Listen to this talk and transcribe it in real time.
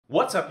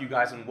What's up, you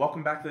guys, and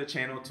welcome back to the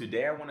channel.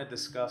 Today I want to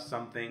discuss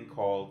something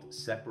called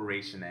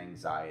separation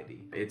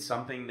anxiety. It's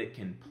something that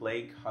can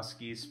plague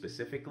Huskies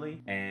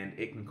specifically, and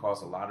it can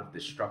cause a lot of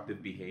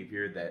destructive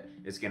behavior that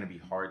is going to be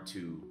hard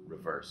to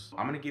reverse.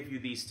 I'm going to give you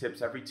these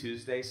tips every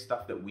Tuesday,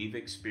 stuff that we've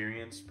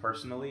experienced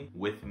personally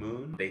with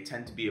Moon. They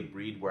tend to be a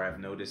breed where I've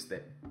noticed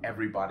that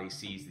everybody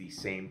sees the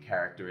same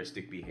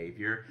characteristic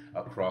behavior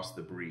across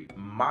the breed.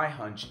 My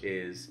hunch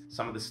is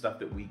some of the stuff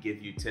that we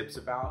give you tips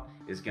about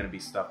is going to be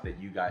stuff that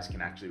you guys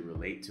can actually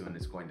relate to, and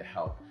it's going to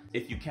help.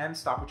 If you can,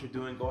 stop what you're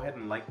doing, go ahead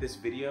and like this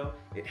video.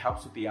 It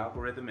helps with the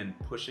algorithm and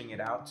pushing it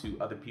out to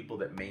other people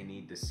that may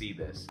need to see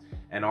this.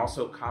 And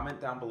also comment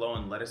down below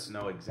and let us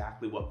know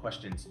exactly what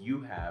questions you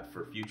have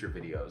for future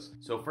videos.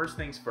 So first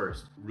things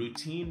first,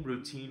 routine.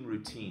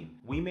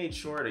 We made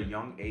sure at a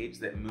young age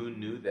that Moon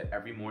knew that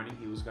every morning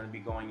he was going to be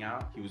going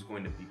out, he was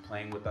going to be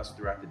playing with us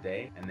throughout the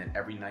day, and then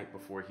every night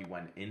before he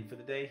went in for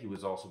the day, he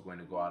was also going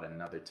to go out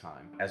another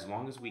time. As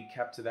long as we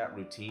kept to that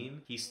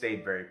routine, he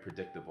stayed very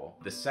predictable.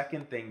 The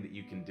second thing that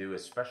you can do,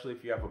 especially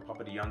if you have a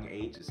pup at a young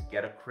age, is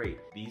get a crate.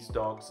 These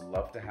dogs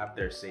love to have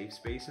their safe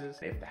spaces.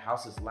 If the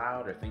house is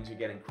loud or things are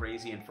getting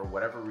crazy and for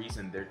whatever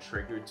reason they're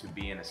triggered to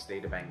be in a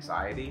state of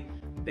anxiety,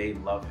 they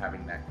love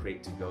having that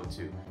crate to go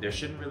to. There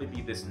shouldn't really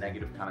be this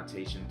negative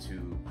connotation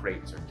to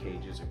crates or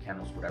cages or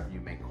kennels, whatever you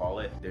may call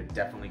it. They're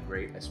definitely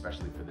great,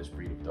 especially for this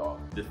breed of dog.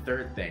 The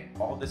third thing,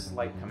 all this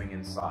light coming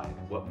inside,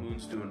 what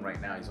Moon's doing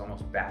right now, he's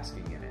almost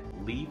basking in it.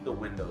 Leave the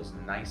windows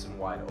nice and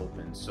wide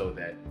open so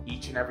that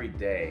each and every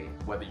day,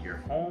 whether you're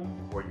home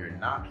or you're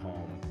not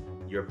home,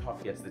 your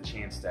pup gets the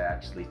chance to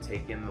actually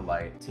take in the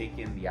light, take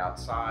in the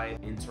outside,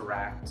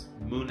 interact.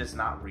 Moon is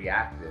not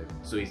reactive,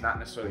 so he's not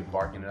necessarily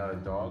barking at other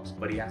dogs,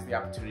 but he has the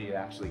opportunity to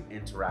actually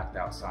interact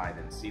outside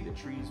and see the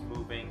trees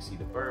moving, see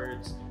the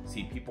birds,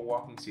 see people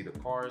walking, see the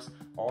cars,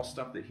 all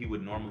stuff that he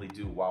would normally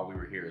do while we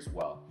were here as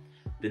well.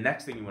 The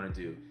next thing you want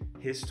to do,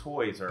 his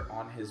toys are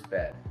on his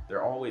bed.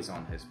 They're always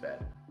on his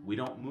bed. We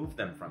don't move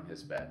them from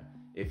his bed.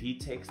 If he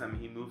takes them,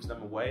 he moves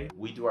them away,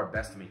 we do our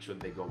best to make sure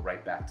that they go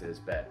right back to his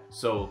bed.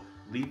 So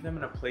leave them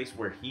in a place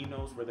where he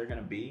knows where they're going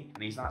to be,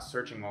 and he's not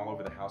searching all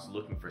over the house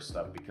looking for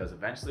stuff, because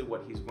eventually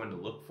what he's going to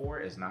look for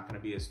is not going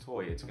to be his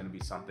toy. It's going to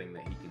be something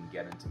that he can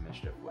get into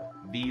mischief with.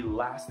 The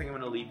last thing I'm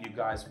going to leave you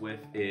guys with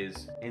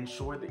is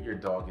ensure that your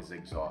dog is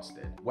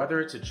exhausted.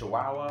 Whether it's a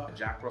Chihuahua, a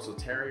Jack Russell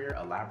Terrier,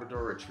 a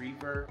Labrador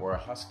Retriever, or a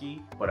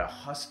Husky, but a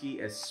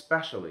Husky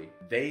especially,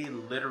 they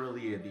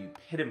literally are the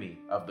epitome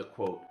of the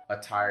quote, "A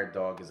tired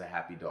dog is a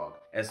happy dog."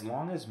 As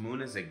long as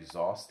Moon is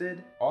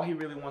exhausted, all he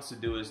really wants to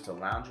do is to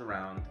lounge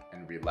around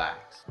and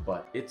relax.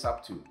 But it's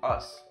up to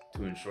us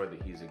to ensure that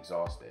he's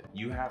exhausted.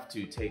 You have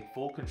to take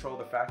full control of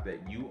the fact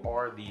that you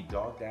are the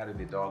dog dad or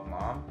the dog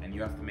mom, and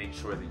you have to make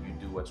sure that you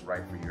do what's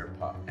right for your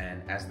pup.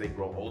 And as they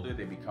grow older,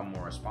 they become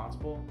more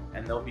responsible,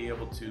 and they'll be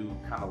able to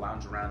kind of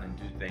lounge around and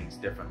do things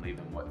differently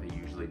than what they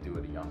usually do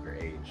at a younger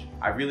age.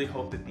 I really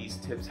hope that these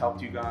tips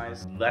helped you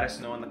guys. Let us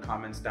know in the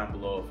comments down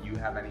below if you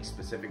have any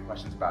specific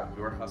questions about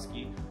your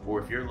Husky, or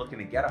if you're looking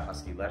to get a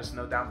Husky, let us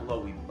know down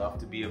below. We'd love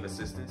to be of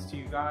assistance to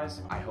you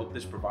guys. I hope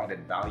this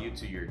provided value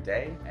to your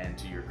day and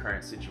to your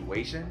current situation.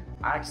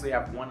 I actually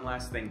have one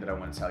last thing that I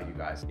want to tell you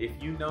guys. If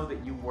you know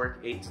that you work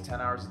 8 to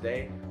 10 hours a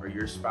day, or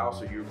your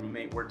spouse or your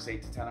roommate works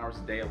 8 to 10 hours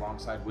a day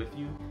alongside with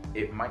you,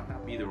 it might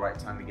not be the right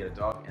time to get a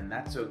dog, and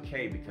that's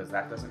okay, because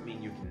that doesn't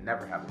mean you can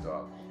never have a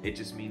dog. It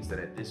just means that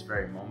at this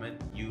very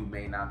moment, you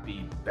may not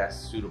be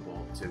best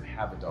suitable to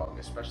have a dog,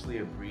 especially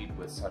a breed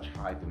with such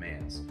high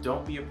demands.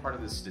 Don't be a part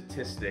of the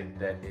statistic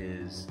that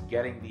is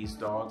getting these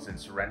dogs and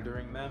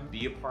surrendering them.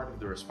 Be a part of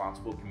the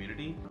responsible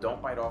community.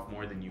 Don't bite off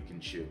more than you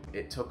can chew.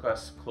 It took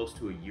us close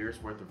to a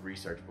year's worth of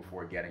research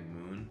before getting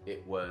Moon.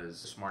 It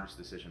was the smartest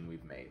decision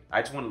we've made.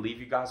 I just want to leave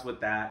you guys with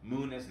that.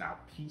 Moon is now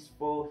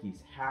peaceful.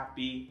 He's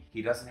happy.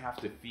 He doesn't have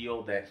to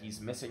feel that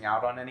he's missing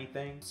out on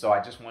anything. So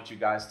I just want you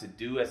guys to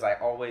do as I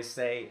always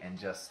say and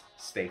just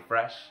stay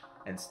fresh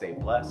and stay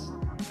blessed.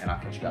 And I'll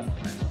catch you guys in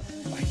the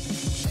next one.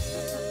 Bye.